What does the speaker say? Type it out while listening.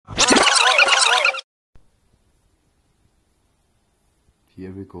Here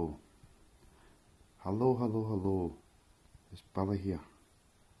we go. Hello, hello, hello. It's Billy here.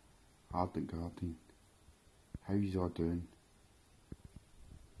 Ardent Guardian. How you all doing?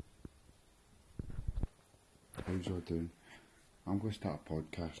 How's you all doing? I'm going to start a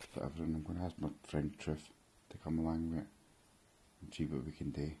podcast for everyone. I'm going to ask my friend Truth to come along with it and see what we can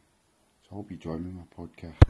do. So I hope you join me in my podcast.